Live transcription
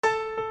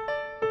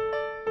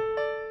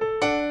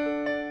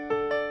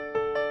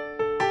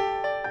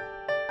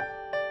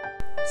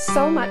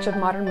So much of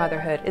modern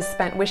motherhood is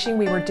spent wishing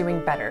we were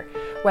doing better,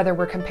 whether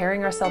we're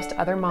comparing ourselves to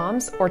other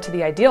moms or to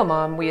the ideal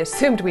mom we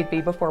assumed we'd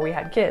be before we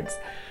had kids.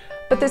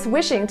 But this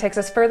wishing takes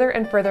us further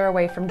and further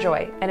away from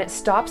joy, and it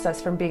stops us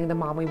from being the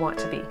mom we want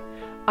to be.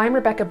 I'm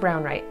Rebecca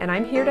Brownwright, and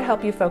I'm here to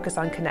help you focus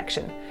on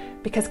connection,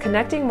 because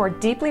connecting more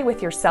deeply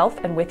with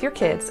yourself and with your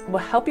kids will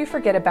help you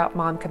forget about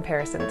mom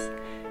comparisons.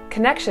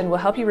 Connection will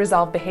help you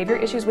resolve behavior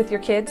issues with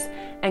your kids,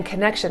 and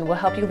connection will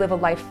help you live a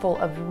life full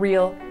of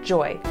real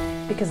joy,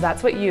 because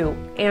that's what you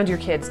and your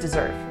kids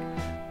deserve.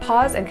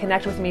 Pause and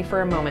connect with me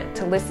for a moment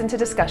to listen to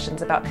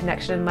discussions about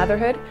connection in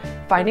motherhood,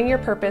 finding your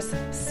purpose,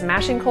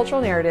 smashing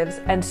cultural narratives,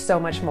 and so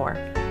much more.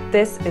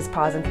 This is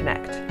Pause and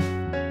Connect.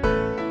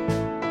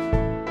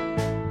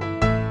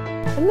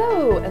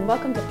 Hello, and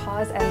welcome to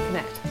Pause and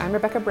Connect. I'm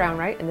Rebecca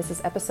Brownwright, and this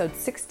is episode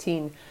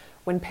 16,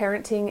 When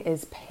Parenting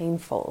is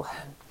Painful.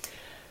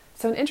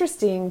 So an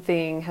interesting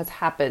thing has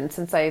happened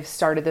since I've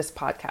started this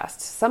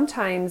podcast.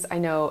 Sometimes I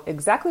know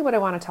exactly what I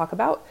want to talk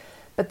about,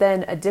 but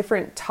then a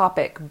different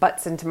topic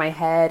butts into my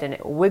head and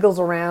it wiggles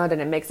around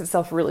and it makes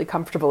itself really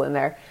comfortable in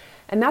there.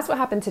 And that's what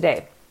happened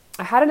today.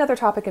 I had another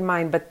topic in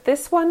mind, but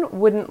this one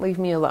wouldn't leave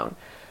me alone.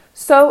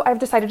 So I've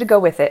decided to go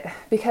with it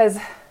because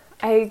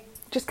I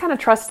just kind of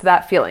trust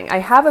that feeling. I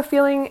have a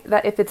feeling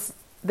that if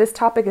this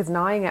topic is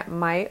gnawing at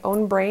my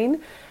own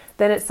brain,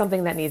 then it's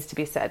something that needs to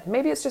be said.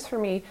 Maybe it's just for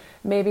me,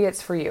 maybe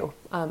it's for you.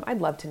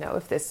 I'd love to know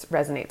if this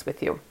resonates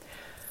with you.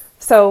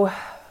 So,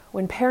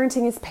 when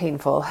parenting is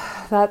painful,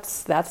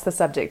 that's the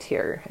subject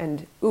here.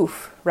 And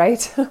oof,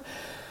 right?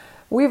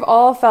 We've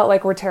all felt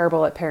like we're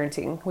terrible at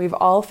parenting. We've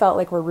all felt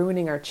like we're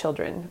ruining our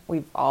children.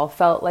 We've all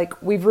felt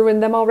like we've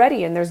ruined them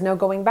already and there's no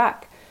going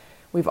back.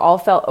 We've all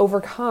felt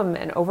overcome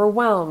and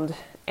overwhelmed.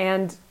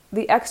 And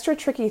the extra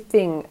tricky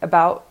thing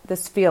about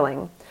this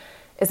feeling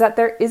is that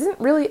there isn't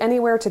really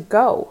anywhere to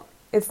go.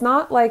 It's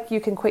not like you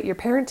can quit your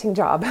parenting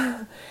job.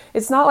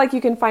 It's not like you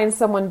can find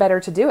someone better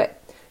to do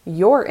it.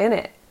 You're in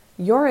it.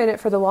 You're in it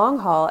for the long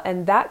haul,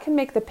 and that can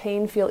make the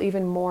pain feel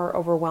even more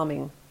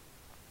overwhelming.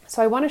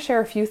 So I want to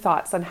share a few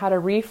thoughts on how to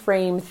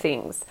reframe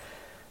things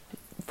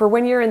for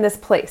when you're in this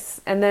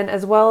place, and then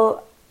as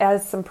well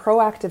as some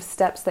proactive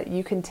steps that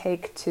you can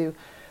take to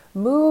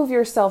move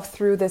yourself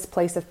through this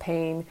place of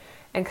pain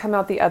and come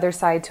out the other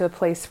side to a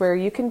place where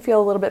you can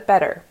feel a little bit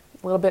better,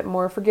 a little bit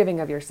more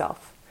forgiving of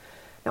yourself.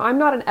 Now, I'm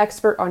not an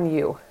expert on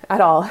you at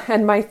all,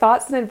 and my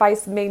thoughts and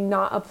advice may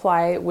not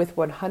apply with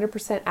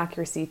 100%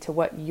 accuracy to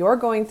what you're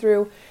going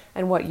through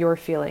and what you're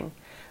feeling.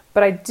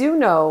 But I do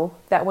know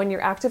that when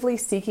you're actively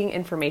seeking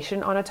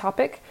information on a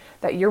topic,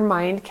 that your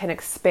mind can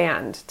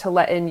expand to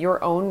let in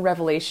your own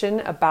revelation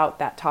about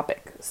that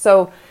topic.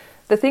 So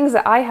the things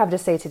that I have to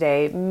say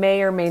today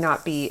may or may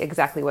not be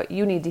exactly what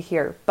you need to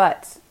hear,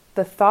 but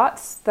the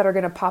thoughts that are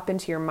going to pop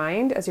into your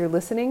mind as you're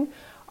listening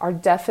are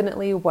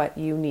definitely what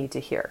you need to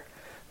hear.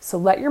 So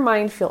let your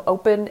mind feel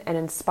open and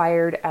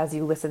inspired as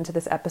you listen to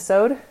this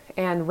episode,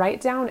 and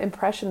write down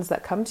impressions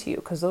that come to you,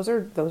 because those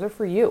are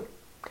for you.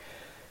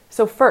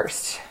 So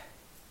first,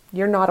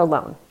 you're not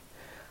alone.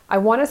 I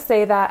want to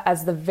say that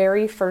as the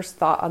very first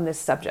thought on this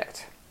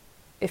subject.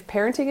 If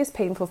parenting is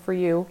painful for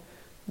you,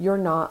 you're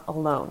not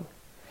alone.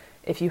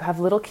 If you have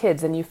little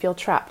kids and you feel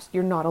trapped,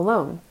 you're not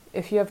alone.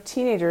 If you have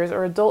teenagers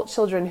or adult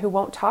children who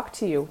won't talk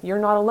to you, you're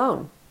not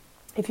alone.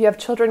 If you have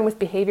children with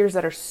behaviors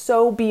that are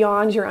so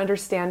beyond your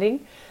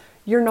understanding,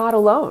 you're not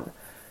alone.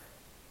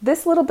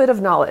 This little bit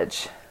of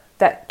knowledge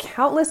that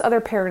countless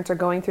other parents are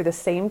going through the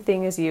same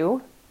thing as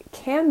you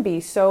can be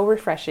so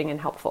refreshing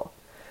and helpful.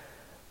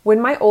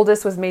 When my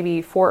oldest was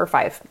maybe 4 or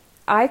 5,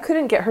 I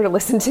couldn't get her to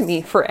listen to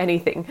me for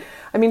anything.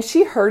 I mean,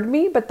 she heard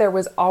me, but there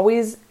was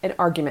always an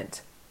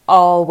argument.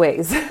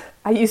 Always.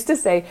 I used to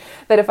say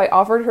that if I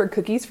offered her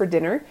cookies for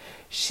dinner,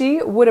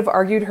 she would have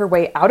argued her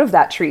way out of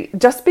that treat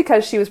just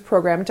because she was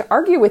programmed to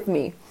argue with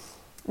me.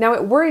 Now,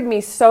 it worried me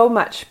so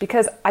much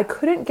because I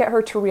couldn't get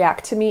her to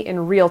react to me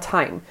in real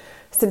time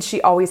since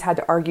she always had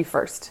to argue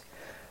first.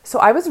 So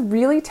I was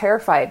really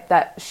terrified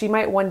that she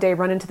might one day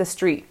run into the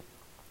street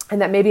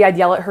and that maybe I'd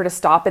yell at her to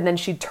stop and then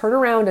she'd turn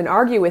around and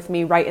argue with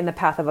me right in the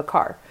path of a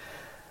car.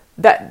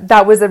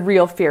 That was a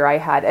real fear I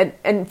had. And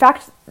in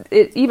fact,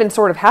 it even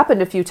sort of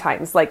happened a few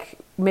times. Like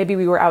maybe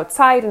we were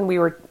outside and we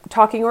were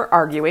talking or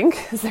arguing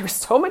because there was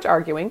so much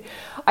arguing.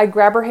 I'd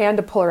grab her hand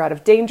to pull her out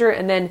of danger,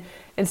 and then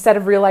instead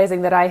of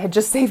realizing that I had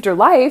just saved her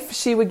life,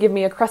 she would give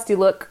me a crusty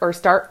look or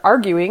start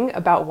arguing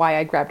about why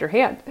I grabbed her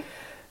hand.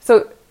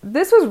 So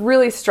this was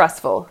really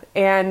stressful.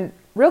 And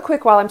real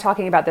quick, while I'm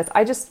talking about this,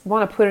 I just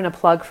want to put in a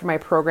plug for my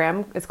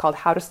program. It's called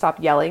How to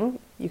Stop Yelling.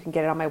 You can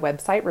get it on my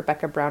website,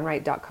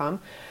 RebeccaBrownwright.com.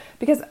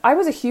 Because I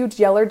was a huge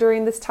yeller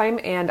during this time,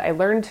 and I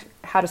learned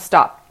how to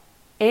stop.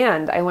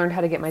 And I learned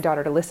how to get my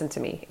daughter to listen to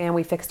me, and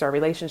we fixed our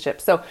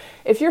relationship. So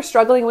if you're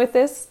struggling with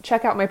this,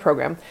 check out my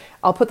program.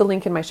 I'll put the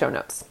link in my show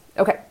notes.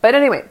 Okay, but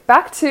anyway,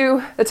 back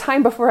to the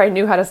time before I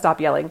knew how to stop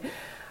yelling.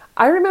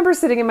 I remember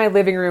sitting in my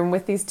living room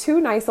with these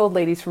 2 nice old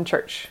ladies from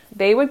church.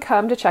 They would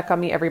come to check on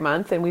me every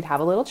month, and we'd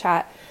have a little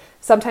chat.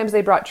 Sometimes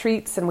they brought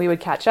treats, and we would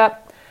catch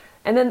up.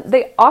 And then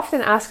they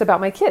often asked about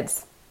my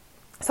kids.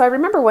 So I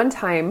remember one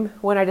time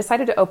when I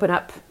decided to open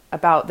up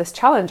about this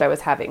challenge I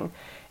was having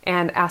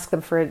and ask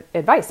them for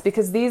advice,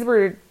 because these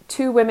were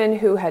two women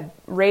who had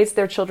raised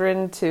their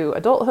children to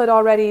adulthood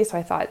already. So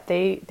I thought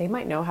they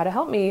might know how to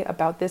help me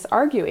about this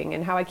arguing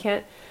and how I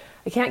can't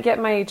get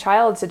my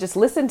child to just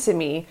listen to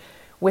me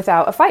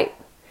without a fight.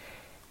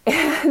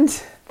 And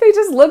they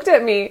just looked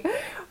at me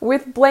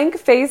with blank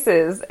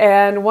faces.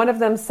 And one of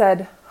them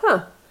said,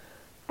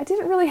 I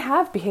didn't really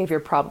have behavior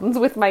problems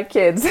with my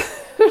kids.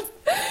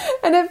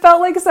 And it felt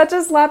like such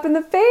a slap in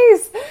the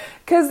face,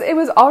 because it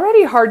was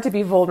already hard to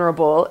be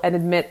vulnerable and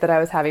admit that I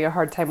was having a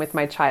hard time with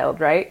my child,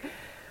 right?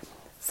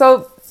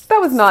 So that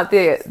was not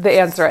the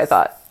answer I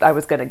thought I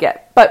was going to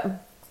get. But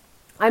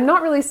I'm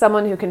not really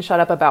someone who can shut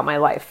up about my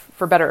life,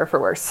 for better or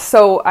for worse.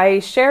 So I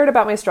shared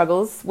about my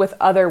struggles with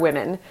other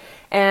women.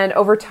 And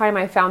over time,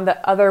 I found that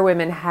other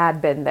women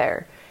had been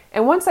there.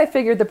 And once I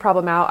figured the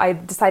problem out, I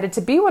decided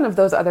to be one of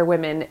those other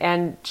women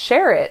and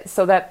share it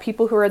so that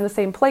people who are in the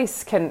same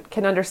place can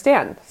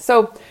understand.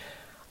 So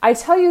I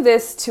tell you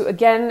this to,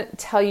 again,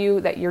 tell you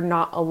that you're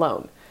not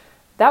alone.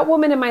 That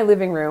woman in my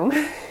living room,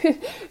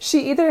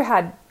 she either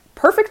had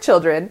perfect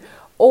children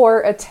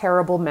or a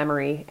terrible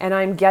memory. And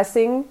I'm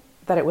guessing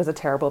that it was a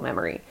terrible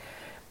memory.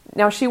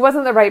 Now, she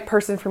wasn't the right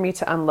person for me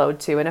to unload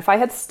to. And if I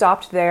had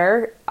stopped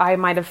there, I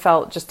might have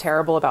felt just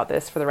terrible about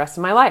this for the rest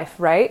of my life,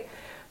 right?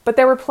 But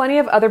there were plenty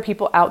of other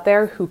people out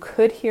there who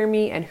could hear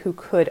me and who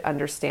could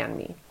understand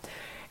me.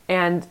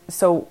 And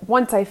so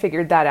once I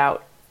figured that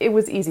out, it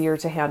was easier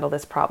to handle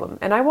this problem.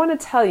 And I want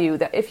to tell you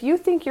that if you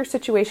think your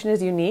situation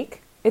is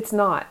unique, it's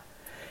not.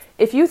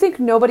 If you think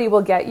nobody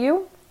will get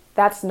you,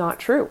 that's not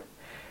true.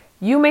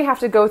 You may have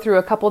to go through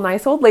a couple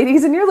nice old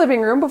ladies in your living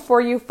room before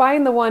you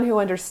find the one who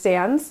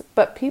understands,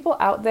 but people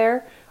out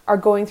there are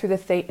going through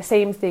the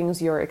same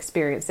things you're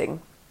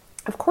experiencing.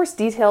 Of course,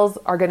 details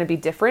are going to be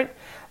different,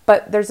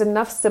 but there's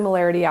enough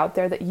similarity out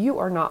there that you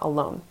are not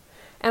alone.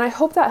 And I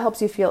hope that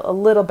helps you feel a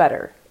little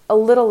better, a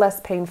little less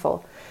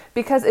painful,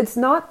 because it's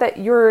not that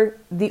you're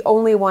the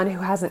only one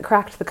who hasn't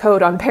cracked the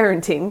code on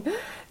parenting.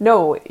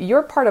 No,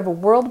 you're part of a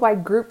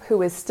worldwide group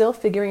who is still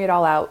figuring it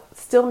all out,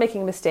 still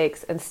making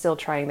mistakes, and still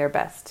trying their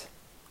best.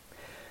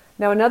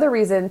 Now, another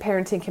reason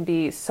parenting can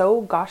be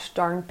so gosh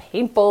darn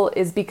painful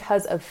is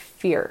because of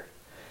fear.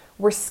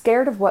 We're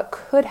scared of what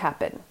could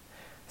happen.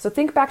 So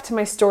think back to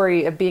my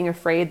story of being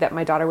afraid that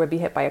my daughter would be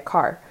hit by a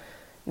car.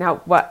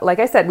 Now, like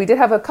I said, we did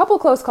have a couple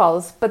close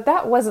calls, but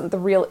that wasn't the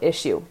real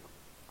issue.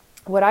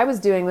 What I was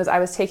doing was I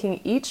was taking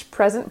each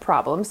present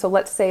problem. So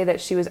let's say that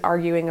she was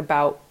arguing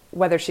about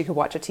whether she could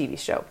watch a TV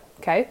show,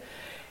 okay?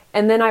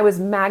 And then I was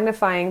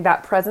magnifying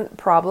that present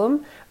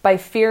problem by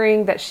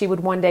fearing that she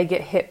would one day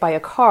get hit by a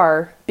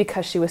car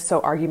because she was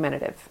so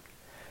argumentative.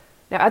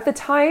 Now, at the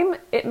time,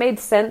 it made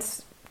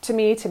sense to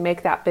me to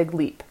make that big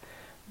leap.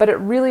 But it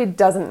really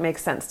doesn't make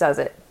sense, does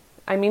it?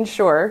 I mean,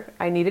 sure,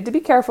 I needed to be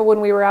careful when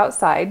we were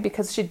outside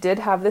because she did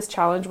have this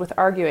challenge with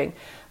arguing.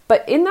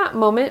 But in that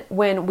moment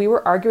when we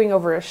were arguing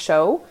over a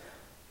show,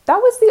 that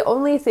was the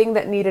only thing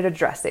that needed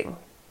addressing.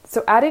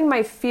 So adding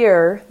my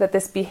fear that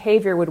this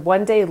behavior would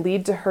one day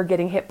lead to her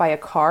getting hit by a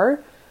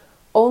car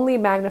only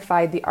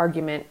magnified the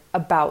argument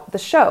about the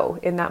show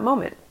in that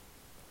moment.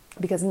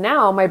 Because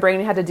now my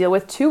brain had to deal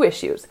with two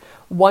issues.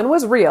 One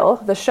was real,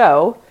 the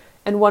show,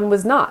 and one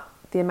was not,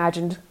 the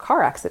imagined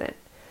car accident.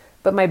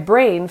 But my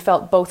brain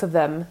felt both of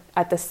them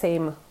at the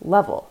same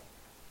level,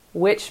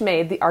 which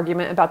made the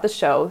argument about the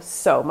show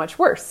so much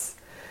worse.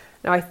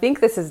 Now, I think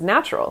this is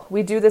natural.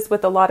 We do this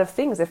with a lot of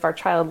things. If our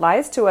child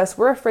lies to us,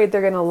 we're afraid they're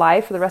going to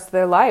lie for the rest of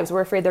their lives.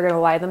 We're afraid they're going to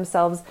lie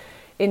themselves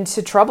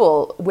into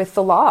trouble with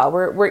the law.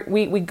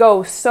 We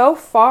go so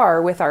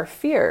far with our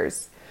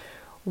fears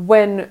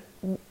when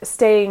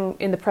staying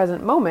in the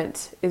present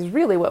moment is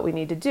really what we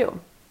need to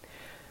do.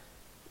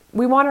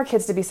 We want our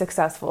kids to be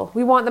successful.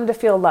 We want them to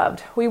feel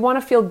loved. We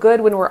want to feel good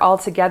when we're all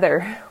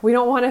together. We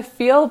don't want to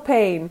feel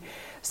pain.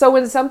 So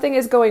when something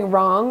is going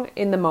wrong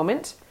in the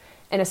moment,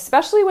 and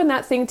especially when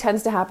that thing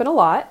tends to happen a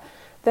lot,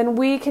 then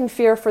we can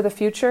fear for the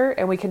future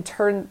and we can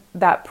turn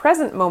that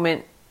present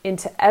moment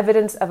into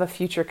evidence of a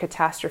future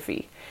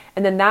catastrophe.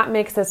 And then that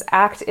makes us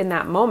act in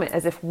that moment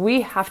as if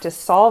we have to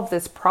solve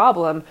this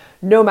problem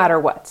no matter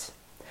what.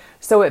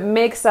 So it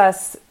makes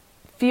us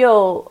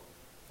feel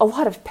a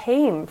lot of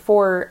pain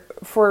for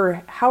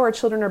how our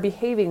children are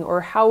behaving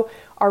or how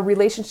our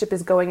relationship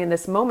is going in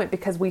this moment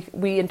because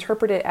we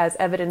interpret it as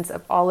evidence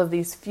of all of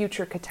these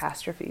future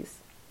catastrophes.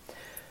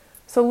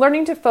 So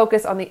learning to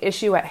focus on the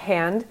issue at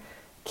hand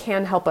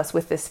can help us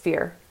with this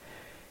fear.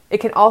 It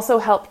can also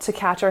help to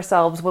catch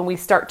ourselves when we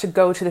start to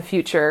go to the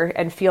future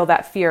and feel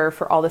that fear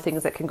for all the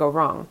things that can go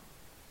wrong.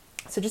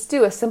 So just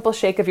do a simple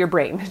shake of your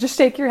brain. Just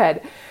shake your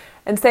head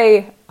and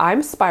say,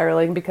 I'm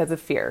spiraling because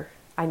of fear.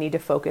 I need to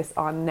focus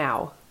on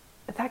now.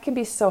 That can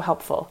be so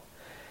helpful.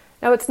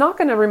 Now, it's not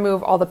going to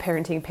remove all the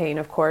parenting pain,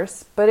 of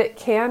course, but it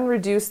can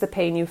reduce the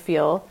pain you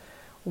feel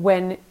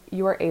when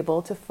you are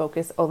able to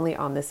focus only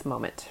on this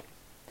moment.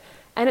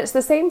 And it's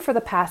the same for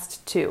the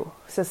past too.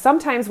 So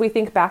sometimes we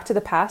think back to the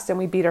past and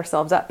we beat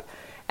ourselves up,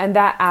 and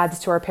that adds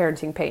to our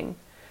parenting pain.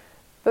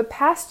 but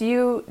past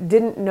you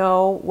didn't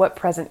know what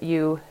present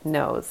you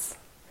knows.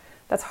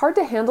 That's hard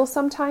to handle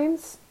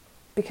sometimes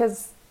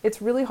because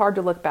it's really hard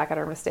to look back at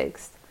our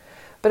mistakes.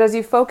 But as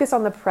you focus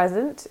on the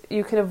present,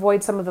 you can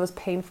avoid some of those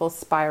painful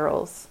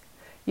spirals.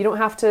 You don't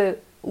have to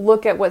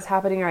look at what's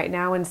happening right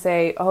now and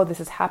say, oh, this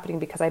is happening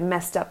because I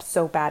messed up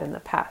so bad in the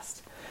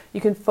past.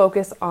 You can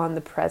focus on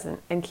the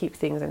present and keep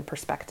things in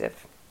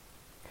perspective.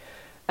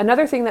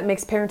 Another thing that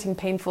makes parenting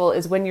painful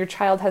is when your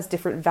child has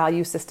different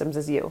value systems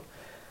as you.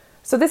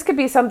 So this could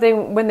be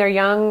something when they're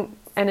young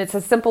and it's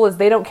as simple as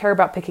they don't care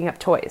about picking up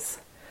toys.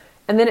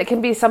 And then it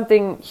can be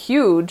something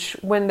huge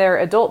when they're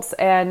adults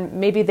and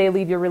maybe they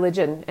leave your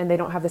religion and they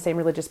don't have the same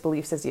religious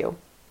beliefs as you.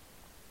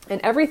 And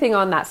everything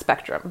on that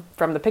spectrum,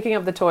 from the picking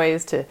up the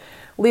toys to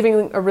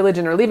leaving a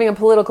religion or leaving a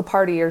political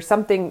party or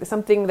something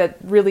that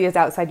really is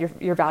outside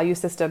your value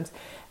systems,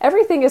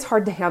 everything is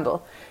hard to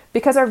handle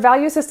because our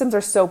value systems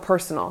are so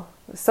personal.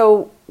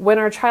 So when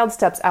our child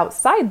steps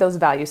outside those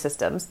value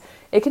systems,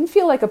 it can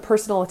feel like a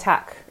personal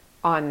attack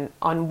on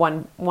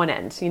one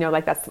end.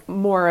 Like that's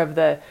more of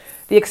the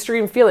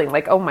extreme feeling,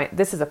 like, oh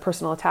this is a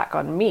personal attack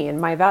on me and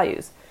my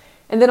values.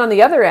 And then on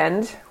the other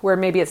end, where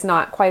maybe it's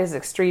not quite as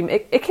extreme,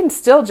 it can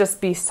still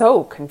just be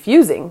so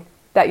confusing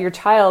that your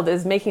child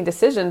is making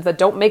decisions that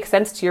don't make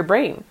sense to your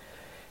brain.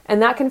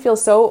 And that can feel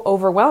so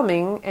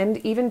overwhelming and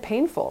even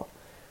painful.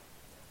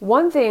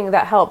 One thing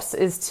that helps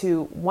is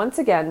to, once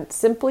again,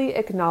 simply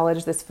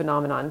acknowledge this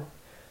phenomenon.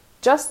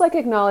 Just like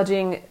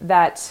acknowledging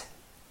that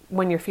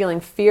when you're feeling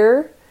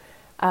fear,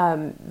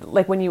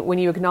 like when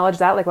you acknowledge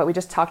that, like what we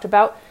just talked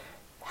about,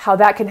 how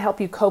that can help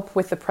you cope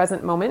with the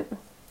present moment.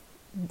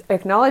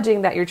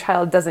 Acknowledging that your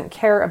child doesn't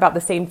care about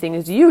the same thing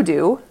as you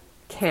do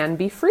can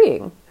be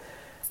freeing.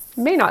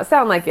 May not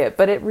sound like it,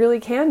 but it really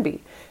can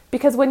be.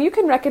 Because when you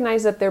can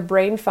recognize that their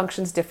brain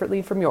functions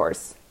differently from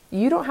yours,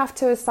 you don't have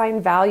to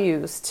assign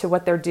values to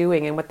what they're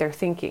doing and what they're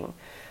thinking.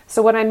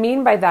 So what I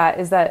mean by that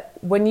is that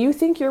when you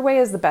think your way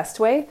is the best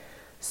way,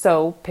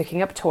 so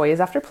picking up toys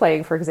after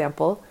playing, for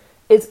example,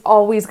 it's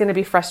always going to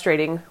be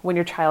frustrating when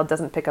your child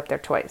doesn't pick up their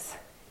toys.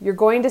 You're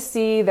going to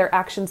see their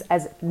actions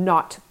as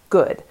not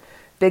good.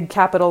 Big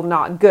capital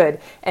not good,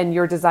 and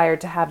your desire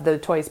to have the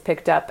toys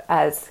picked up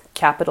as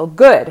capital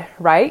good,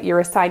 right? You're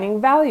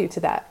assigning value to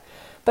that.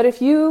 But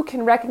if you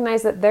can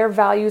recognize that their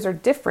values are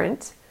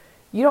different,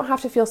 you don't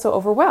have to feel so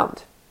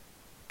overwhelmed.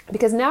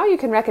 Because now you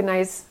can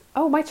recognize,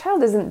 oh, my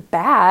child isn't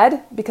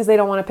bad because they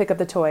don't want to pick up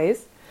the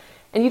toys.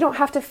 And you don't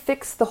have to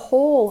fix the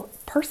whole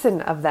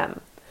person of them.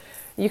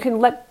 You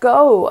can let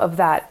go of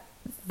that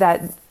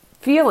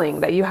feeling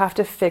that you have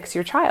to fix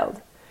your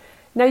child.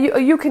 Now,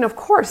 you can, of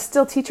course,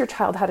 still teach your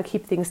child how to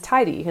keep things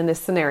tidy in this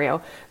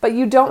scenario, but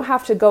you don't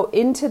have to go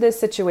into this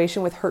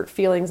situation with hurt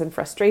feelings and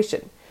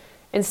frustration.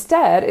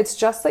 Instead, it's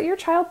just that your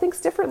child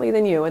thinks differently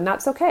than you, and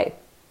that's okay.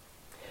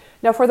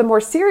 Now, for the more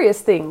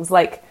serious things,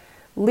 like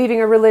leaving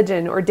a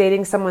religion or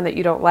dating someone that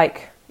you don't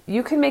like,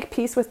 you can make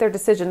peace with their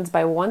decisions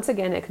by once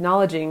again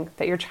acknowledging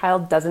that your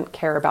child doesn't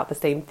care about the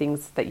same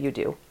things that you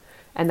do,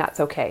 and that's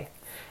okay.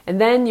 And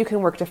then you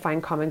can work to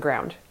find common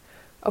ground.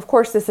 Of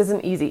course, this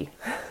isn't easy.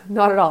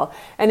 Not at all.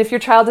 And if your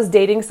child is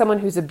dating someone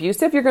who's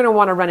abusive, you're going to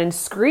want to run in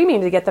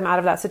screaming to get them out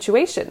of that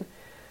situation.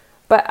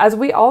 But as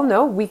we all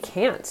know, we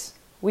can't.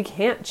 We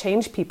can't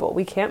change people.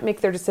 We can't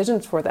make their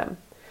decisions for them.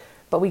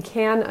 But we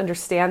can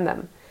understand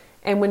them.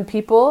 And when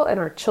people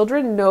and our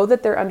children know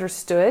that they're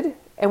understood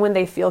and when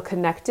they feel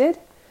connected,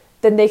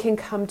 then they can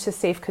come to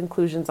safe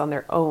conclusions on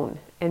their own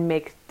and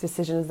make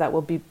decisions that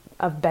will be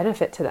of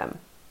benefit to them.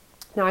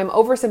 Now, I'm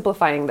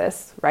oversimplifying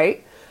this,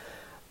 right?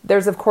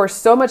 There's, of course,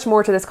 so much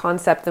more to this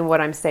concept than what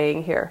I'm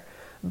saying here.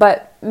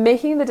 But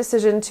making the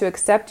decision to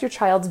accept your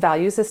child's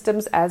value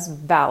systems as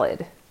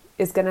valid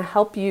is going to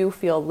help you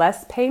feel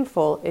less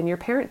painful in your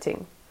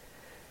parenting.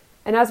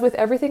 And as with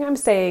everything I'm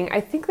saying, I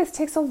think this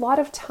takes a lot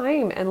of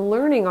time and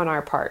learning on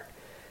our part.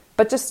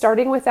 But just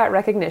starting with that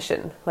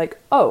recognition, like,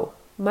 oh,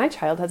 my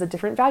child has a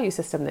different value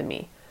system than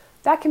me,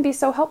 that can be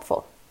so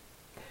helpful.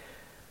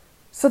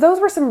 So those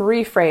were some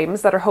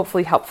reframes that are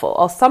hopefully helpful.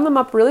 I'll sum them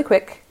up really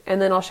quick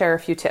and then I'll share a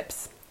few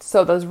tips.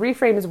 So those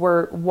reframes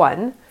were: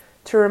 1,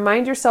 to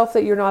remind yourself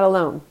that you're not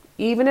alone,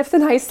 even if the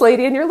nice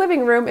lady in your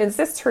living room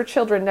insists her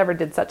children never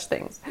did such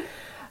things.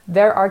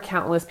 There are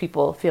countless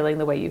people feeling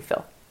the way you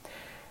feel.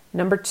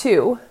 Number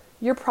 2,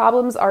 your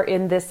problems are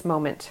in this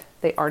moment.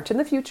 They aren't in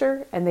the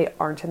future and they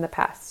aren't in the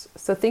past.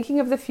 So thinking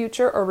of the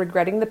future or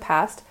regretting the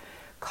past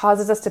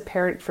causes us to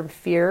parent from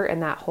fear,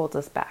 and that holds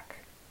us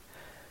back.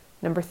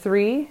 Number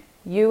 3,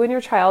 you and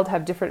your child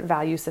have different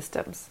value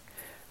systems.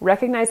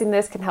 Recognizing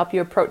this can help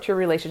you approach your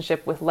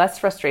relationship with less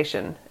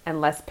frustration and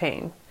less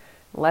pain,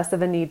 less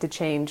of a need to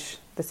change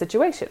the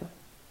situation.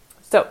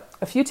 So,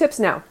 a few tips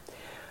now.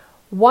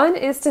 1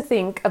 is to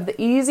think of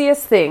the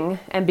easiest thing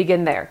and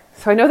begin there.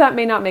 So I know that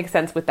may not make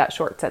sense with that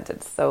short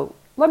sentence, so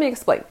let me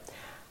explain.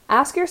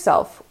 Ask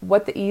yourself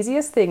what the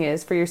easiest thing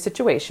is for your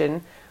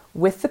situation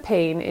with the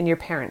pain in your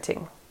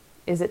parenting.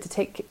 Is it to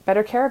take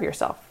better care of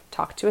yourself?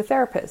 Talk to a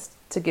therapist,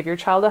 to give your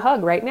child a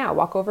hug right now,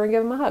 walk over and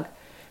give him a hug,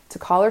 to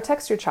call or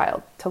text your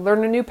child, to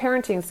learn a new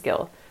parenting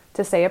skill,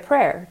 to say a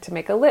prayer, to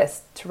make a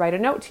list, to write a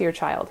note to your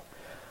child?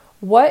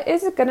 What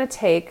is it going to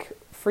take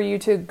for you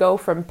to go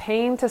from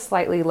pain to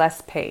slightly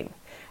less pain?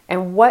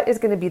 And what is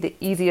going to be the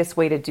easiest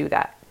way to do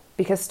that?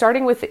 Because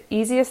starting with the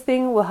easiest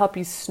thing will help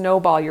you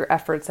snowball your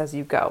efforts as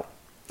you go.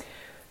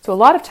 So a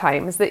lot of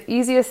times, the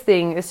easiest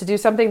thing is to do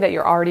something that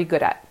you're already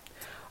good at.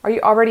 Are you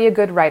already a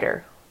good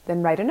writer?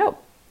 Then write a note.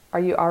 Are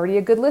you already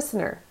a good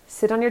listener?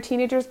 Sit on your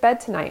teenager's bed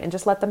tonight and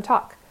just let them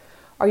talk.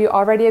 Are you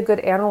already a good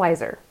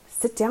analyzer?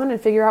 Sit down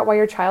and figure out why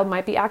your child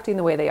might be acting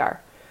the way they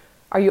are.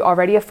 Are you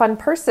already a fun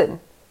person?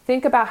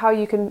 Think about how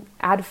you can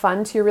add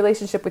fun to your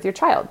relationship with your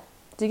child.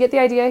 Do you get the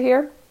idea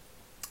here?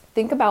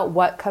 Think about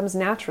what comes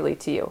naturally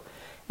to you,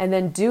 and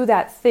then do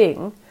that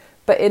thing,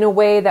 but in a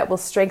way that will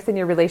strengthen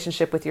your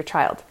relationship with your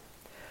child.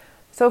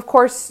 So of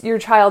course, your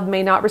child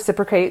may not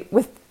reciprocate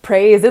with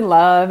praise and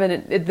love,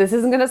 and this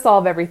isn't going to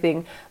solve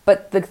everything.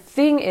 But the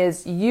thing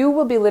is, you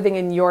will be living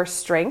in your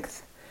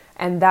strength,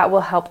 and that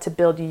will help to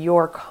build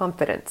your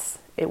confidence.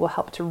 It will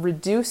help to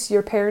reduce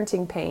your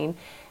parenting pain.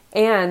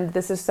 And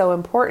this is so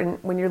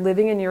important, when you're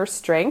living in your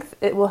strength,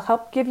 it will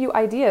help give you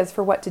ideas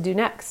for what to do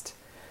next.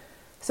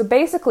 So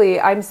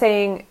basically, I'm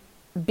saying,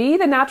 be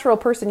the natural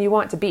person you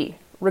want to be,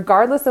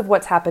 regardless of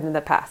what's happened in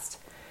the past.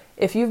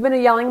 If you've been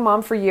a yelling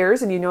mom for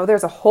years and you know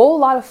there's a whole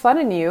lot of fun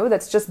in you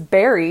that's just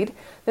buried,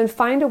 then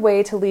find a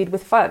way to lead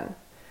with fun.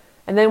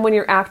 And then when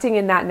you're acting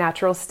in that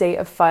natural state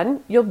of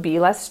fun, you'll be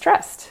less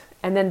stressed.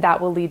 And then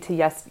that will lead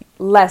to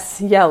less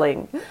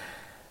yelling.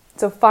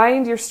 So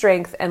find your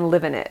strength and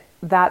live in it.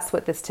 That's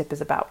what this tip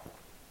is about.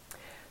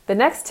 The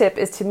next tip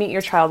is to meet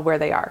your child where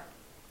they are.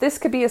 This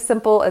could be as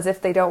simple as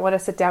if they don't want to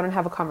sit down and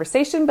have a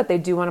conversation, but they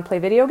do want to play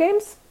video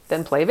games,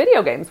 then play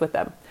video games with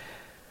them.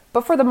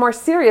 But for the more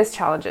serious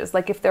challenges,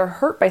 like if they're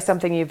hurt by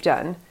something you've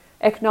done,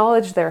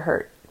 acknowledge their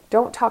hurt.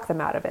 Don't talk them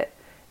out of it.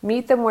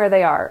 Meet them where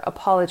they are.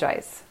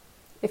 Apologize.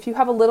 If you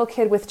have a little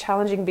kid with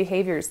challenging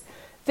behaviors,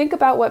 think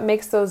about what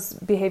makes those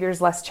behaviors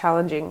less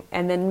challenging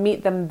and then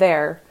meet them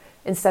there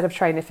instead of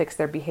trying to fix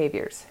their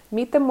behaviors.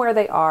 Meet them where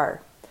they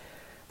are.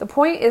 The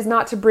point is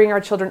not to bring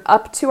our children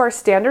up to our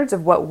standards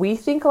of what we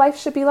think life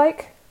should be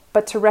like,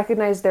 but to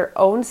recognize their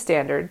own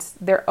standards,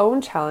 their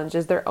own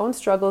challenges, their own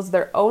struggles,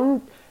 their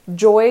own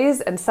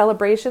joys and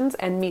celebrations,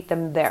 and meet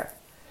them there.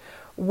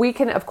 We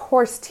can, of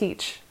course,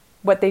 teach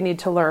what they need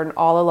to learn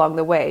all along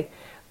the way,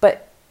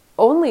 but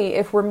only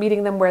if we're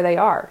meeting them where they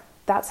are.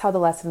 That's how the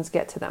lessons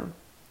get to them.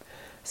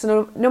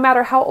 So no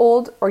matter how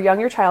old or young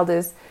your child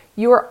is,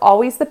 you are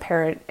always the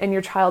parent and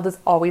your child is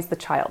always the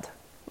child.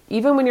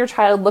 Even when your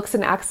child looks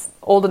and acts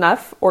old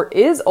enough or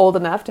is old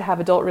enough to have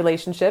adult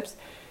relationships,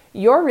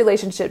 your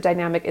relationship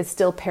dynamic is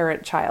still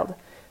parent-child.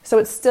 So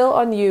it's still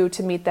on you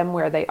to meet them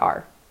where they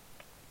are.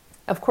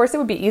 Of course, it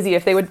would be easy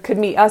if they could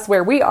meet us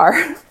where we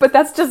are, but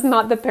that's just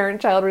not the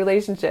parent-child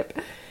relationship.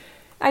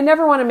 I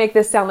never want to make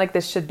this sound like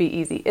this should be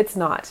easy. It's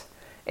not.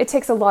 It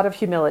takes a lot of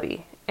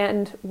humility,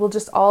 and we'll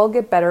just all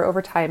get better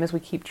over time as we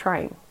keep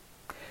trying.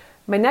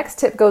 My next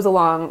tip goes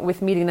along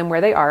with meeting them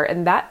where they are,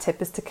 and that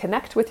tip is to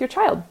connect with your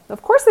child.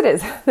 Of course it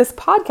is. This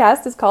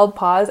podcast is called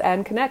Pause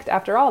and Connect.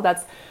 After all,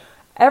 that's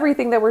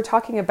everything that we're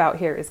talking about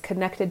here is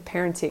connected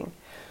parenting.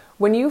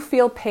 When you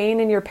feel pain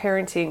in your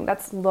parenting,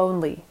 that's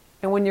lonely.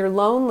 And when you're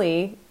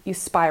lonely, you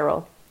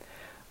spiral.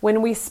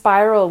 When we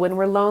spiral, when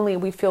we're lonely,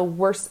 we feel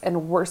worse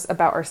and worse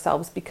about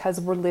ourselves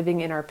because we're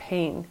living in our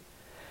pain.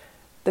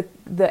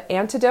 The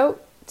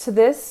antidote to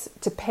this,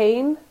 to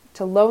pain,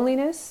 to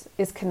loneliness,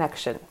 is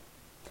connection.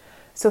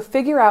 So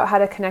figure out how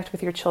to connect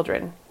with your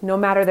children, no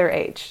matter their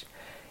age.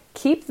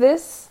 Keep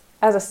this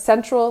as a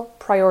central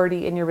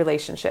priority in your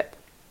relationship.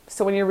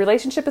 So when your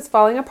relationship is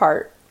falling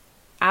apart,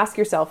 ask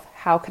yourself,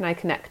 how can I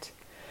connect?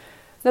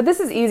 Now this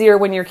is easier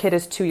when your kid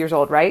is 2 years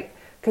old, right?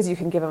 Because you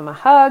can give them a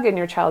hug and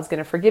your child's going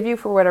to forgive you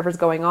for whatever's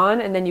going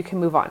on, and then you can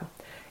move on.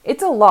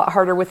 It's a lot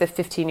harder with a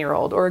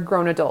 15-year-old or a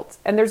grown adult,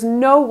 and there's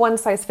no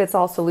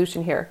one-size-fits-all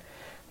solution here.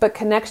 But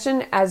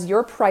connection as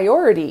your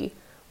priority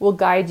will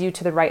guide you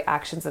to the right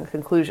actions and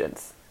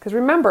conclusions. Because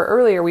remember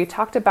earlier we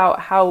talked about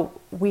how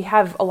we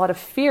have a lot of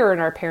fear in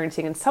our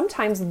parenting, and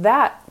sometimes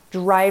that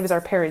drives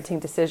our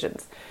parenting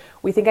decisions.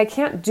 We think, I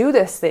can't do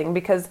this thing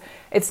because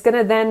it's going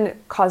to then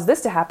cause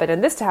this to happen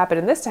and this to happen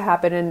and this to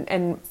happen,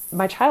 and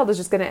my child is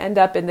just going to end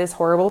up in this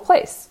horrible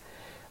place.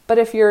 But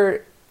if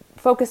you're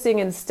focusing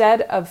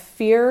instead of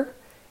fear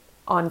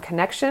on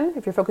connection,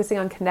 if you're focusing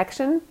on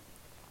connection,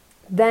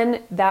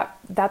 then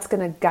that's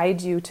going to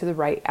guide you to the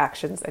right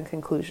actions and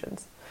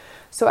conclusions.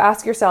 So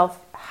ask yourself,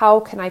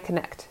 how can I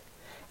connect?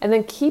 And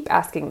then keep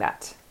asking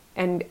that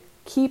and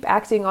keep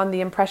acting on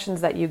the impressions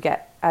that you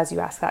get as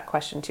you ask that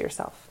question to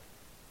yourself.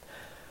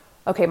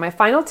 Okay, my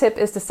final tip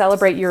is to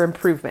celebrate your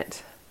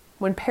improvement.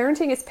 When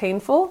parenting is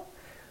painful,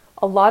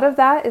 a lot of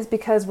that is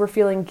because we're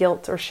feeling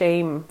guilt or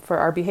shame for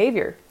our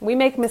behavior. We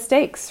make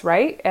mistakes,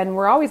 right? And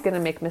we're always going to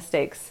make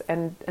mistakes.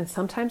 And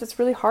sometimes it's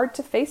really hard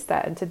to face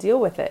that and to deal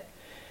with it.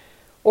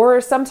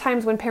 Or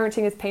sometimes when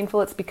parenting is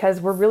painful, it's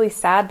because we're really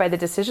sad by the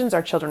decisions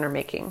our children are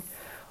making.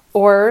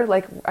 Or,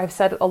 like I've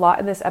said a lot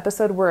in this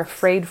episode, we're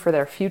afraid for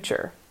their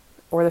future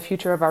or the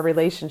future of our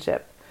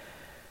relationship.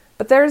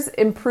 But there's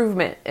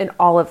improvement in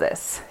all of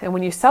this. And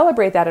when you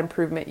celebrate that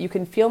improvement, you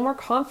can feel more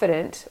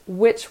confident,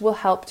 which will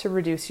help to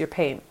reduce your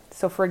pain.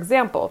 So for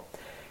example,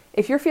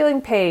 if you're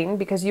feeling pain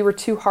because you were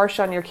too harsh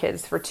on your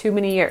kids for too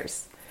many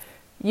years,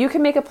 you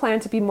can make a plan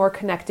to be more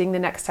connecting the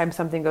next time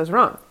something goes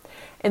wrong.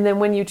 And then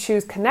when you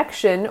choose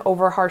connection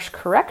over harsh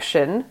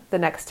correction the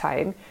next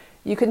time,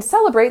 you can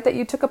celebrate that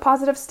you took a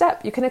positive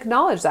step. You can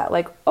acknowledge that,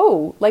 like,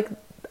 oh, like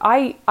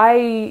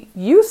I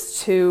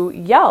used to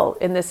yell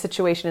in this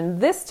situation, and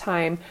this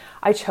time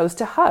I chose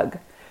to hug.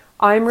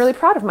 I'm really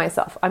proud of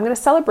myself. I'm going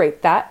to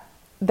celebrate that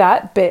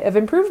bit of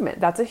improvement.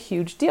 That's a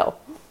huge deal.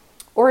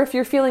 Or if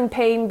you're feeling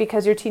pain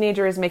because your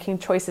teenager is making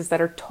choices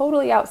that are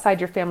totally outside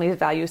your family's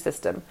value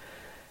system,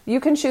 you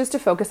can choose to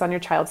focus on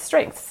your child's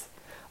strengths.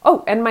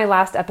 Oh, and my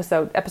last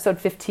episode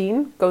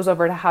 15, goes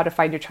over to how to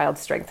find your child's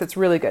strengths. It's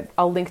really good.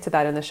 I'll link to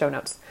that in the show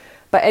notes.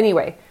 But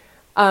anyway,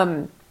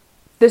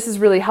 this is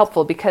really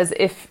helpful because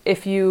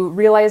if you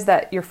realize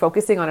that you're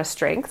focusing on a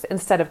strength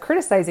instead of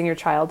criticizing your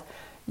child,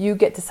 you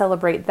get to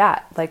celebrate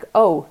that. Like,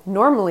 oh,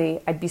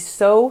 normally I'd be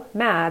so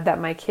mad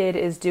that my kid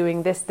is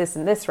doing this, this,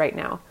 and this right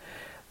now.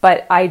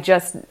 But I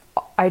just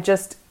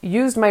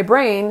used my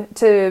brain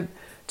to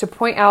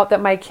point out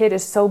that my kid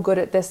is so good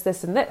at this,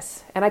 this, and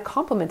this. And I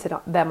complimented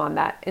them on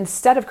that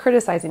instead of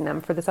criticizing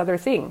them for this other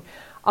thing.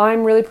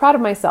 I'm really proud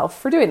of myself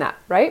for doing that,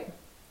 right?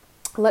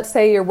 Let's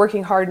say you're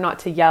working hard not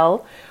to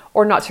yell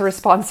or not to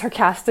respond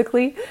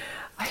sarcastically.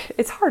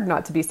 It's hard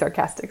not to be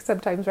sarcastic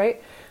sometimes,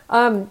 right?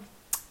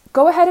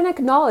 Go ahead and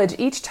acknowledge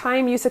each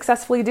time you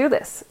successfully do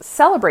this.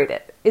 Celebrate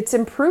it. It's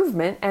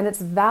improvement and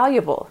it's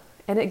valuable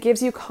and it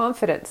gives you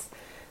confidence.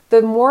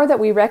 The more that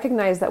we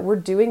recognize that we're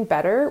doing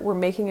better, we're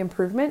making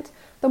improvement,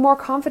 the more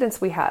confidence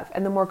we have.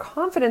 And the more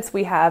confidence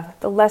we have,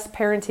 the less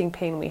parenting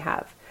pain we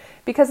have.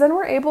 Because then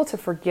we're able to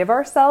forgive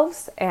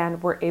ourselves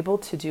and we're able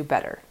to do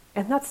better.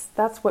 And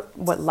that's what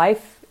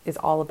life is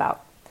all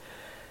about.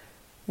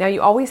 Now,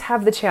 you always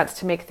have the chance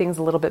to make things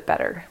a little bit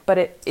better, but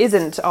it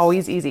isn't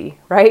always easy,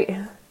 right?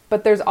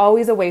 But there's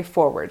always a way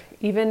forward,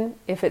 even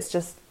if it's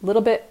just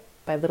little bit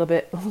by little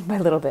bit by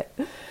little bit.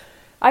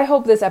 I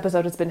hope this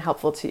episode has been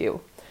helpful to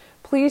you.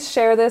 Please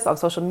share this on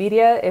social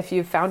media if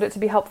you've found it to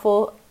be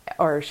helpful,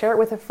 or share it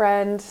with a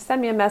friend.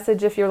 Send me a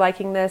message if you're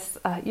liking this.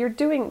 You're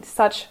doing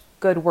such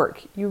good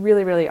work. You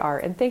really, really are.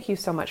 And thank you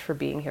so much for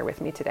being here with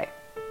me today.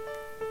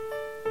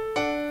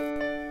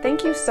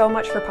 Thank you so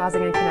much for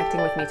pausing and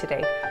connecting with me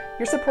today.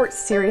 Your support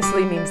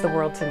seriously means the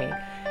world to me.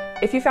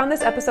 If you found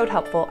this episode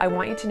helpful, I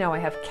want you to know I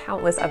have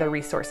countless other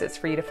resources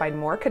for you to find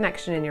more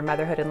connection in your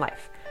motherhood and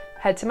life.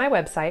 Head to my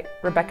website,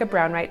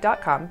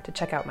 RebeccaBrownwright.com, to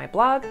check out my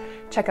blog,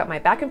 check out my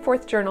back and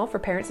forth journal for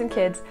parents and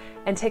kids,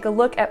 and take a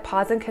look at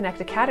Pause and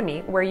Connect Academy,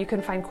 where you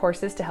can find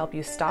courses to help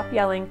you stop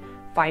yelling,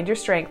 find your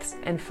strengths,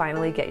 and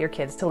finally get your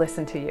kids to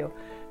listen to you.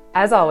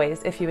 As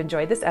always, if you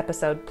enjoyed this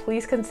episode,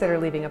 please consider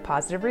leaving a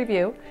positive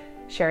review,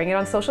 sharing it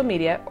on social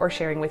media, or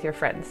sharing with your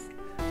friends.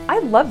 I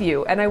love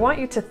you, and I want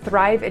you to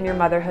thrive in your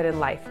motherhood and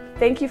life.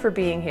 Thank you for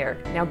being here.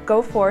 Now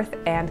go forth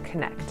and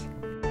connect.